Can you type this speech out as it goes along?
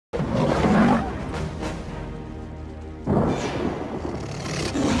Murderer.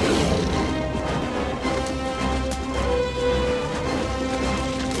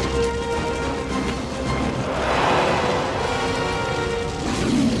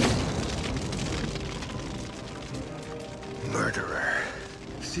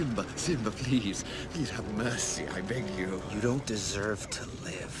 Simba, please. Please have mercy, I beg you. You don't deserve to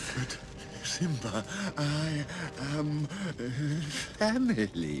live. But, Simba, I am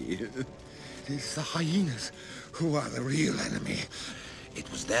family. It's the hyenas who are the real enemy. It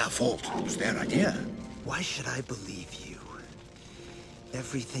was their fault. It was their idea. Why should I believe you?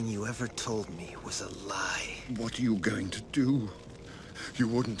 Everything you ever told me was a lie. What are you going to do? You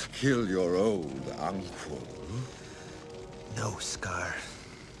wouldn't kill your old uncle. No, Scar.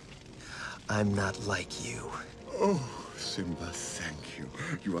 I'm not like you. Oh, Simba, thank you.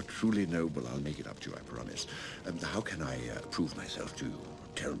 You are truly noble. I'll make it up to you, I promise. How can I prove myself to you?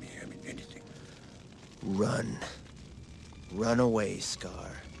 Tell me, anything. Run. Run away, Scar.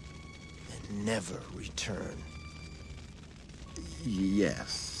 And never return.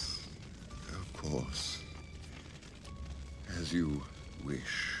 Yes, of course. As you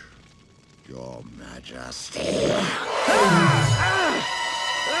wish, Your Majesty.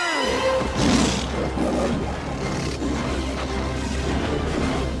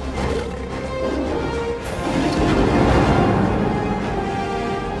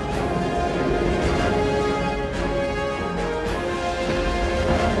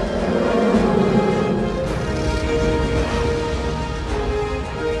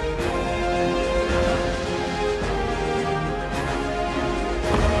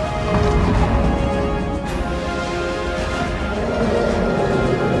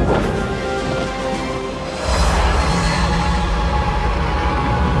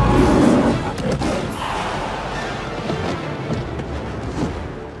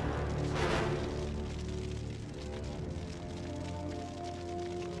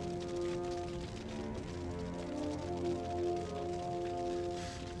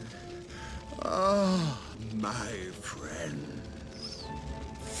 Ah, my friends.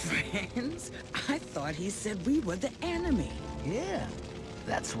 Friends? I thought he said we were the enemy. Yeah,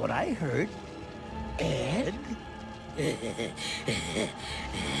 that's what I heard. Ed?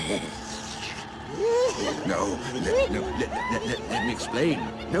 No, let me explain.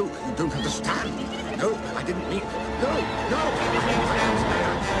 No, you don't understand. No, I didn't mean... No! No!